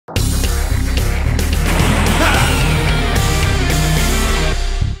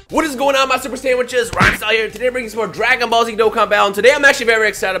going on, my super sandwiches? Rhymestyle here. Today bringing some more Dragon Ball Z Dokkan Battle, and today I'm actually very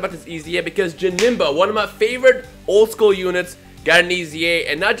excited about this EZA because Janemba, one of my favorite old school units, got an EZA,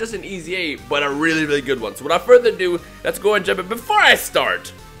 and not just an EZA, but a really, really good one. So without further ado, let's go and jump in. Before I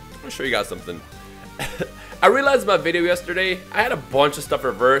start, I'm gonna show you guys something. I realized in my video yesterday, I had a bunch of stuff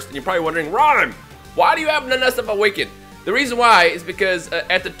reversed, and you're probably wondering, Rhyme, why do you have none of that stuff awakened? The reason why is because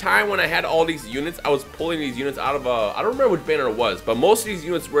at the time when I had all these units, I was pulling these units out of I don't remember which banner it was, but most of these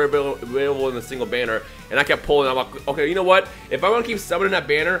units were available in a single banner, and I kept pulling. I'm like, okay, you know what? If I want to keep summoning that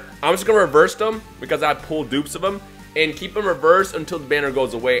banner, I'm just going to reverse them because I pulled dupes of them and keep them reversed until the banner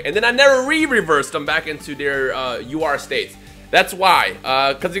goes away. And then I never re-reversed them back into their UR states. That's why,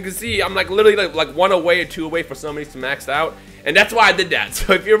 because you can see I'm like literally like 1 away or 2 away for some of these to max out. And that's why I did that.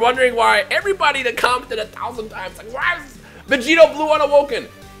 So if you're wondering why everybody that commented 1,000 times, like, why is Vegito Blue unawoken?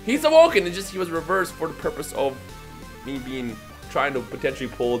 He's awoken, it's just he was reversed for the purpose of me trying to potentially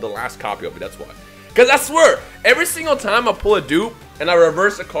pull the last copy of it, that's why. Because I swear, every single time I pull a dupe and I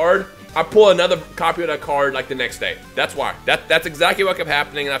reverse a card, I pull another copy of that card like the next day. That's why. That's exactly what kept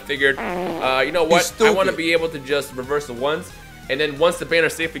happening, and I figured, you know what, I want to be able to just reverse it once. And then once the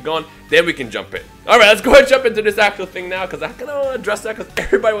banner's safely gone, then we can jump in. Alright, let's go ahead and jump into this actual thing now, because I'm going to address that because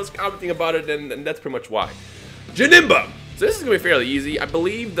everybody was commenting about it, and that's pretty much why. Janemba! So this is going to be fairly easy. I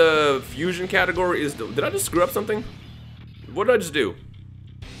believe the fusion category is... Did I just screw up something? What did I just do?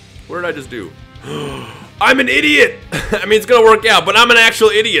 What did I just do? I'm an idiot! I mean, it's going to work out, but I'm an actual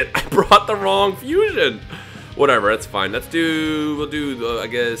idiot. I brought the wrong fusion. Whatever, that's fine. Let's do... We'll do, I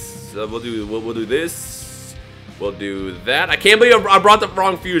guess... we'll do this. We'll do that. I can't believe I brought the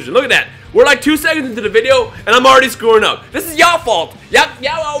wrong fusion. Look at that. We're like 2 seconds into the video, and I'm already screwing up. This is y'all fault.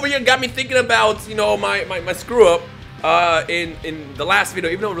 Y'all over here got me thinking about, you know, my screw up in the last video,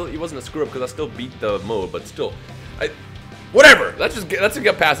 even though it really wasn't a screw up because I still beat the mode, but still. Whatever. Let's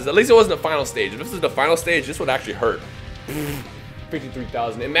get past this. At least it wasn't the final stage. If this is the final stage, this would actually hurt.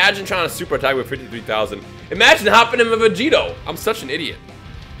 53,000. Imagine trying to super attack with 53,000. Imagine hopping in with Vegito. I'm such an idiot.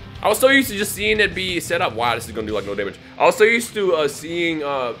 I was so used to just seeing it be set up. Wow, this is gonna do like no damage. I was so used to seeing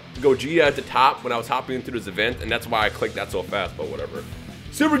Gogeta at the top when I was hopping into this event, and that's why I clicked that so fast, but whatever.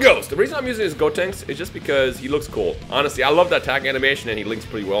 Super Ghost. The reason I'm using his Gotenks is just because he looks cool. Honestly, I love that attack animation, and he links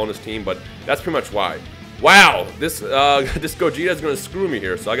pretty well on his team, but that's pretty much why. Wow, this Gogeta is gonna screw me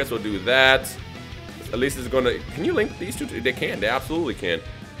here, so I guess we'll do that. At least it's gonna... Can you link these two? They can. They absolutely can.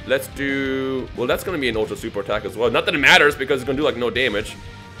 Let's do... Well, that's gonna be an Ultra Super attack as well. Not that it matters, because it's gonna do like no damage.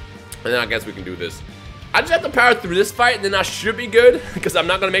 And then I guess we can do this. I just have to power through this fight, and then I should be good, because I'm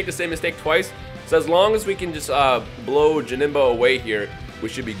not going to make the same mistake twice. So as long as we can just blow Janemba away here, we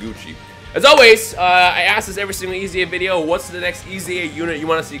should be Gucci. As always, I ask this every single EZA video, what's the next EZA unit you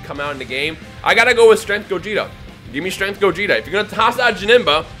want to see come out in the game? I got to go with Strength Gogeta. Give me Strength Gogeta. If you're going to toss out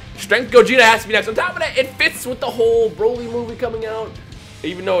Janemba, Strength Gogeta has to be next. On top of that, it fits with the whole Broly movie coming out.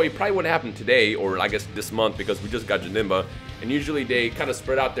 Even though it probably wouldn't happen today, or I guess this month, because we just got Janemba. And usually they kind of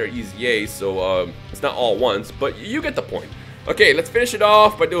spread out their EZAs, so it's not all at once, but you get the point. Okay, let's finish it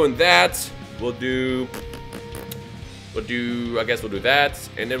off by doing that. We'll do, I guess we'll do that,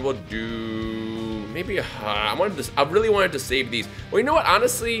 and then we'll do, maybe, I really wanted to save these. Well, you know what,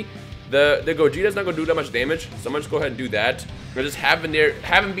 honestly, the Gogeta's not going to do that much damage, so I'm going to just go ahead and do that. I'm going to just have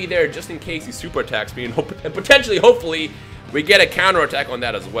him be there just in case he super attacks me, and potentially, hopefully, we get a counter attack on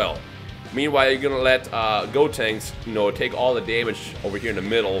that as well. Meanwhile, you're gonna let Gotenks, you know, take all the damage over here in the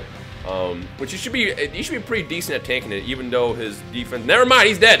middle, which he should be pretty decent at tanking it, even though his defense. Never mind,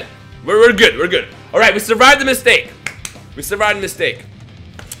 he's dead. We're good. We're good. All right, we survived the mistake. We survived the mistake.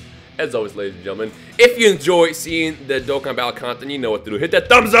 As always, ladies and gentlemen, if you enjoy seeing the Dokkan Battle content, you know what to do. Hit that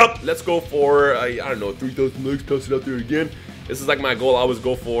thumbs up. Let's go for I don't know, 3,000 likes. Toss it out there again. This is like my goal. I always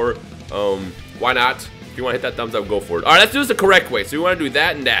go for. Why not? If you want to hit that thumbs up, go for it. All right, let's do this the correct way. So we want to do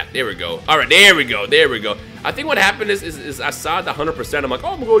that and that. There we go. All right, there we go. There we go. I think what happened is I saw it 100%. I'm like,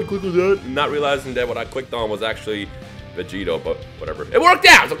 oh, I'm going to click on that. Not realizing that what I clicked on was actually Vegito, but whatever. It worked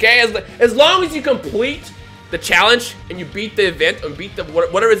out, okay? As long as you complete the challenge and you beat the event and beat the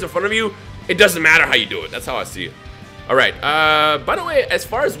whatever is in front of you, it doesn't matter how you do it. That's how I see it. All right. By the way, as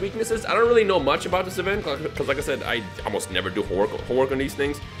far as weaknesses, I don't really know much about this event because, like I said, I almost never do homework on these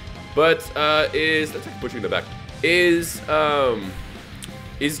things. But let's put you in the back. Is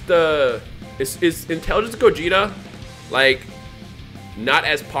Intelligence Gogeta like not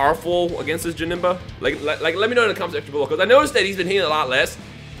as powerful against this Janemba? Like let me know in the comments section below, because I noticed that he's been hitting a lot less.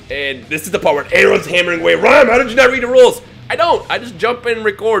 And this is the part where everyone's hammering away. Rhyme, how did you not read the rules? I don't. I just jump in and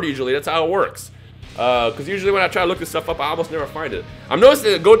record usually. That's how it works. Because usually when I try to look this stuff up, I almost never find it. I've noticed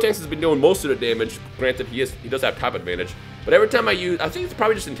that Gotenks has been doing most of the damage. Granted, he does have type advantage. But every time I think it's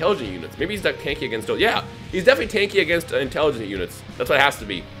probably just intelligent units. Maybe he's like tanky against those. Yeah, he's definitely tanky against intelligent units. That's what it has to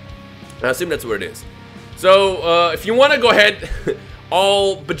be. I assume that's what it is. So, if you want to go ahead,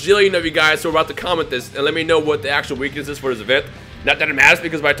 all bajillion of you guys who are about to comment this and let me know what the actual weakness is for this event. Not that it matters,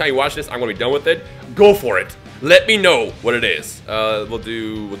 because by the time you watch this, I'm going to be done with it. Go for it. Let me know what it is. We'll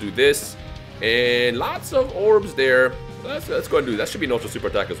do this. And lots of orbs there. Let's go ahead and do that. That should be an ultra super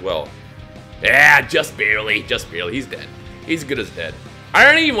attack as well. Yeah, just barely. Just barely. He's dead. He's good as dead. I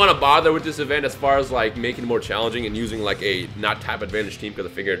don't even want to bother with this event as far as like making it more challenging and using like a not type advantage team, because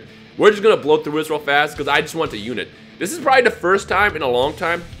I figured we're just going to blow through this real fast because I just want the unit. This is probably the first time in a long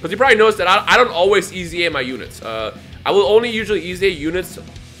time, because you probably noticed that I don't always easy A my units. I will only usually easy A units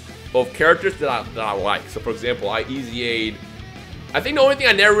of characters that I like. So for example, I easy A'd, I think the only thing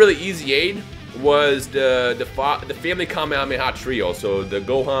I never really easy A'd was the family Kamehameha trio. So the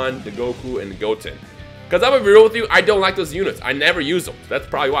Gohan, the Goku, and the Goten. Because I'm gonna be real with you, I don't like those units. I never use them. That's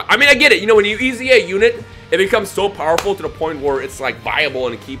probably why. I mean, I get it. You know, when you easy A unit, it becomes so powerful to the point where it's like viable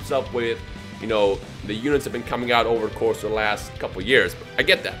and it keeps up with, you know, the units have been coming out over the course of the last couple years. I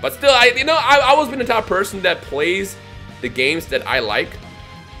get that. But still, I've always been the type of person that plays the games that I like.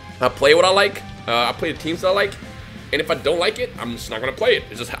 I play what I like. I play the teams that I like. And if I don't like it, I'm just not going to play it.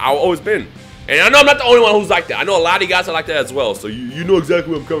 It's just how I've always been. And I know I'm not the only one who's like that. I know a lot of you guys are like that as well. So you know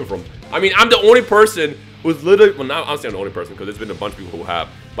exactly where I'm coming from. I mean, I'm the only person who's literally, well, not, I'm saying the only person because there's been a bunch of people who have.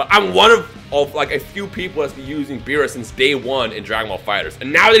 But I'm one of like a few people that's been using Beerus since day one in Dragon Ball FighterZ.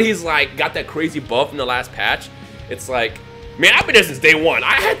 And now that he's like got that crazy buff in the last patch, it's like, man, I've been there since day one.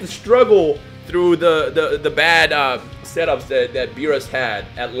 I had to struggle through the bad setups that Beerus had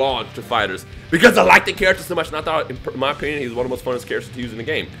at launch to FighterZ because I like the character so much, and I thought, in my opinion, he's one of the most funnest characters to use in the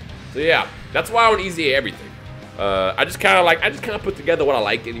game. So yeah, that's why I want easy everything. I just kind of put together what I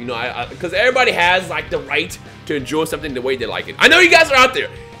like, and you know, because everybody has like the right to enjoy something the way they like it. I know you guys are out there.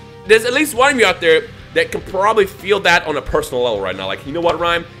 There's at least one of you out there that can probably feel that on a personal level right now. Like, you know what,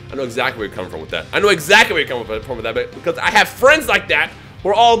 Rhyme? I know exactly where you're coming from with that. I know exactly where you're coming from with that, but because I have friends like that who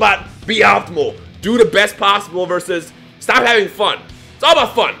are all about be optimal, do the best possible versus stop having fun. It's all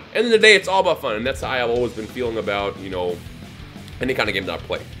about fun. End of the day, it's all about fun, and that's how I've always been feeling about, you know, any kind of game that I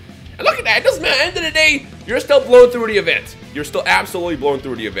play. And look at that, it doesn't matter. At the end of the day, you're still blowing through the event. You're still absolutely blowing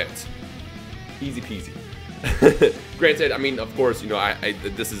through the event. Easy peasy. Granted, I mean, of course, you know,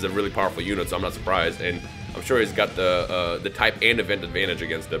 this is a really powerful unit, so I'm not surprised, and I'm sure he's got the type and event advantage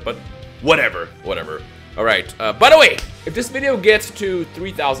against it, but whatever. All right, by the way, if this video gets to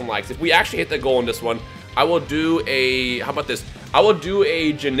 3,000 likes, if we actually hit that goal in this one, I will do a, how about this? I will do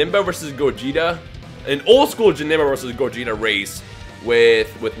a Janemba versus Gogeta, an old school Janemba versus Gogeta race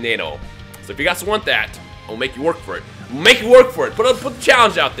with Nano. So if you guys want that, I'll make you work for it. Make you work for it. Put the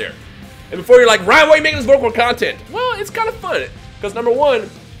challenge out there. And before you're like, Ryan, why are you making this work for content? Well, it's kind of fun. Because number one,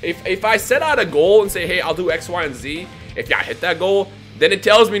 if I set out a goal and say, hey, I'll do X, Y, and Z, if y'all hit that goal, then it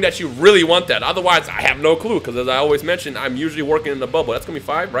tells me that you really want that. Otherwise, I have no clue. Because as I always mention, I'm usually working in the bubble. That's going to be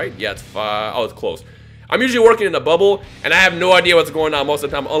 5, right? Yeah, it's 5. Oh, it's close. I'm usually working in a bubble, and I have no idea what's going on most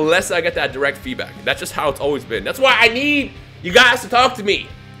of the time unless I get that direct feedback. That's just how it's always been. That's why I need you guys to talk to me.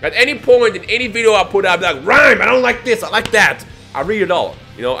 At any point in any video I put out, I'll be like, Rhyme, I don't like this, I like that. I read it all.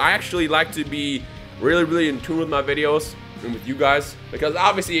 You know, I actually like to be really in tune with my videos and with you guys. Because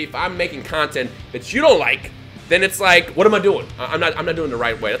obviously, if I'm making content that you don't like, then it's like, what am I doing? I'm not doing the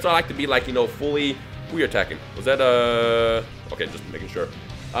right way. That's why I like to be like, you know, fully, who are you attacking? Was that, okay, just making sure.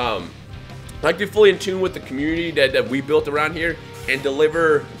 I like to be fully in tune with the community that we built around here and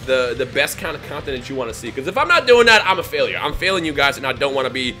deliver the best kind of content that you want to see. Because if I'm not doing that, I'm a failure. I'm failing you guys, and I don't want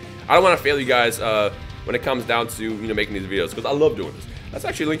to fail you guys when it comes down to, you know, making these videos, because I love doing this. Let's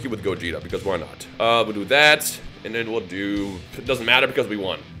actually link you with Gogeta, because why not? We'll do that, and then we'll do, it doesn't matter because we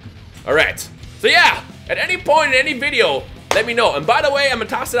won. All right. So yeah, at any point in any video, let me know. And by the way, I'm gonna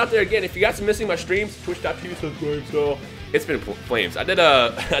toss it out there again. If you guys are missing my streams, twitch.tv/Rhymestyle. It's been flames. I did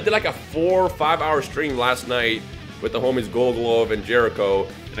like a 4 or 5 hour stream last night with the homies Golglove and Jericho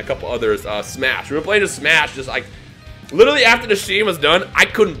and a couple others. Smash. We were playing just Smash, just like literally after the stream was done, I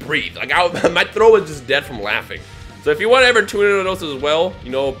couldn't breathe. Like my throat was just dead from laughing. So if you want to ever tune in on those as well,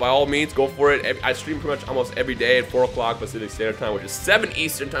 you know, by all means, go for it. I stream pretty much almost every day at 4 o'clock Pacific Standard Time, which is 7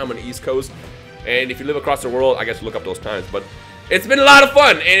 Eastern Time on the East Coast. And if you live across the world, I guess look up those times. But it's been a lot of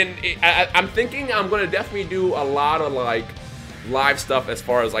fun, and I'm thinking I'm going to definitely do a lot of like live stuff as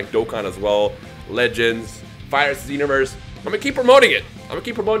far as like Dokkan as well, Legends, FighterZ Universe. I'm going to keep promoting it. I'm going to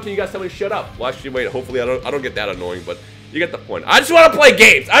keep promoting until you guys tell me to shut up. Well, actually, wait, hopefully I don't get that annoying, but You get the point. I just want to play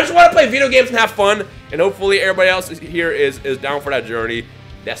games. I just want to play video games and have fun. And hopefully everybody else here is down for that journey.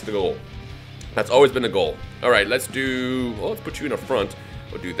 That's the goal. That's always been the goal. All right, let's do. Well, let's put you in the front.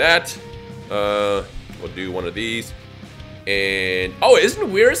 We'll do that. We'll do one of these. And oh, isn't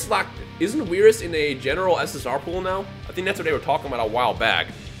Weirus in a general SSR pool now? I think that's what they were talking about a while back.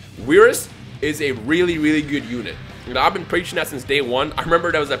 Weirus is a really, really good unit. You know, I've been preaching that since day one. I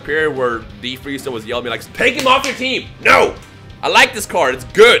remember there was a period where D Freestyle was yelling at me like, take him off your team. No! I like this card. It's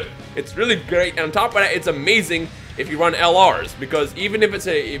good. It's really great. And on top of that, it's amazing if you run LRs. Because even if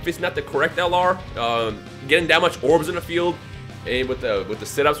it's not the correct LR, getting that much orbs in the field and with the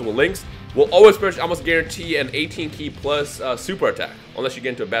setups with links will always almost guarantee an 18 key plus super attack. Unless you get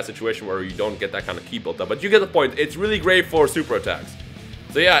into a bad situation where you don't get that kind of key built up. But you get the point. It's really great for super attacks.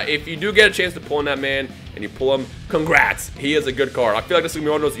 So yeah, if you do get a chance to pull in that man, and you pull him, congrats. He is a good card. I feel like this is going to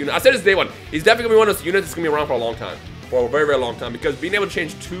be one of those units. I said this day one. He's definitely going to be one of those units that's going to be around for a long time. For a very, very long time. Because being able to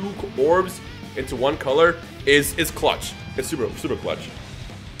change 2 orbs into 1 color is clutch. It's super, super clutch.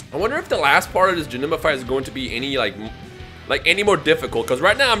 I wonder if the last part of this Janemba fight is going to be any, like any more difficult. Because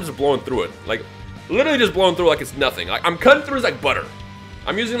right now, I'm just blowing through it. Like, literally just blowing through it like it's nothing. Like, I'm cutting through it like butter.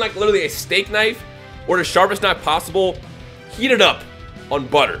 I'm using, like, literally a steak knife or the sharpest knife possible, heated up on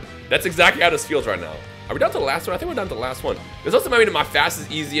butter. That's exactly how this feels right now. Are we down to the last one? I think we're down to the last one. This also might be my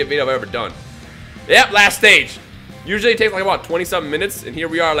fastest, easiest video I've ever done. Yep, last stage. Usually it takes like about 20-something minutes, and here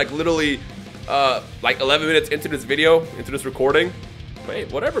we are like literally like 11 minutes into this video, into this recording. But hey,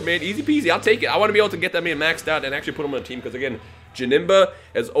 whatever, man. Easy peasy. I'll take it. I want to be able to get that man maxed out and actually put him on a team because, again, Janemba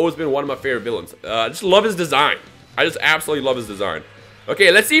has always been one of my favorite villains. I just love his design. I just absolutely love his design.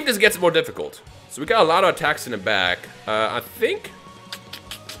 Okay, let's see if this gets more difficult. So we got a lot of attacks in the back. I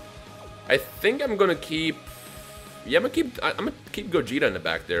think I'm gonna keep. Yeah, I'm gonna keep Gogeta in the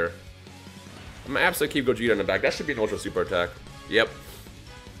back there. I'm gonna absolutely keep Gogeta in the back. That should be an ultra super attack. Yep.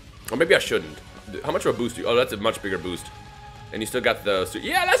 Or maybe I shouldn't. How much of a boost do you? Oh, that's a much bigger boost. And you still got the.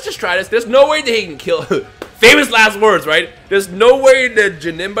 Yeah, let's just try this. There's no way that he can kill. Famous last words, right? There's no way that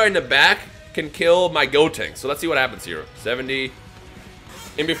Janemba in the back can kill my Gotenks. So let's see what happens here. 70.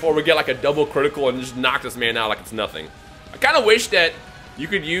 And before we get like a double critical and just knock this man out like it's nothing. I kind of wish that you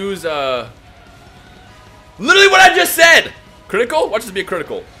could use literally what I just said. Critical? Watch this be a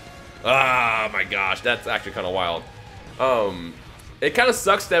critical. Ah, my gosh, that's actually kind of wild. It kind of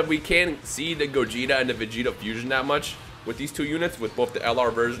sucks that we can't see the Gogeta and the Vegeta fusion that much with these 2 units, with both the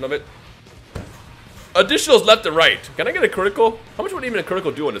LR version of it. Additionals left and right. Can I get a critical? How much would even a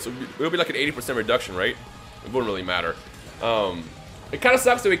critical do on this? It would be like an 80% reduction, right? It wouldn't really matter. It kind of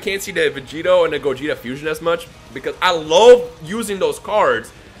sucks that we can't see the Vegito and the Gogeta fusion as much because I love using those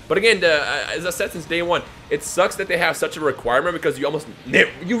cards. But again, as I said since day one, it sucks that they have such a requirement because you almost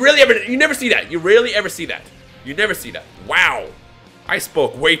you never see that. You rarely ever see that. You never see that. Wow, I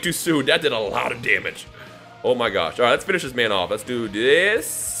spoke way too soon. That did a lot of damage. Oh my gosh. All right, let's finish this man off. Let's do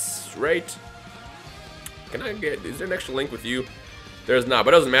this. Right. Can I get? Is there an extra link with you? There's not,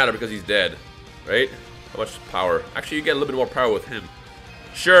 but it doesn't matter because he's dead. Right? How much power? Actually, you get a little bit more power with him.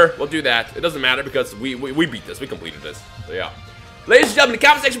 Sure, we'll do that. It doesn't matter because we beat this. We completed this. So yeah. Ladies and gentlemen, in the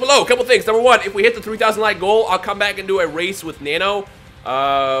comment section below, a couple things. Number one, if we hit the 3,000 like goal, I'll come back and do a race with Nano.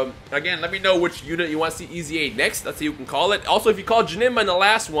 Again, let me know which unit you want to see Easy 8 next. That's what you can call it. Also, if you called Janemba in the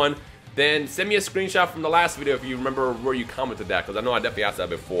last one, then send me a screenshot from the last video if you remember where you commented that, because I know I definitely asked that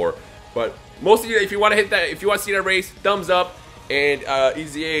before. But most of you, if you want to hit that, if you want to see that race, thumbs up. And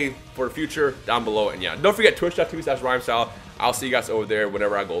Easy A for the future down below. And yeah, don't forget twitch.tv/Rhymestyle. I'll see you guys over there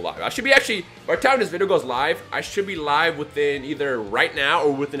whenever I go live. I should be actually, by the time this video goes live, I should be live within either right now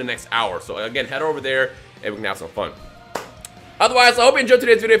or within the next hour. So again, head over there and we can have some fun. Otherwise, I hope you enjoyed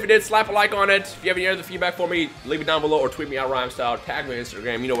today's video. If you did, slap a like on it. If you have any other feedback for me, leave it down below or tweet me at Rhymestyle. Tag me on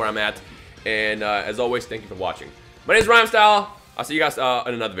Instagram. You know where I'm at. And as always, thank you for watching. My name is Rhymestyle. I'll see you guys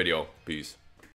in another video. Peace.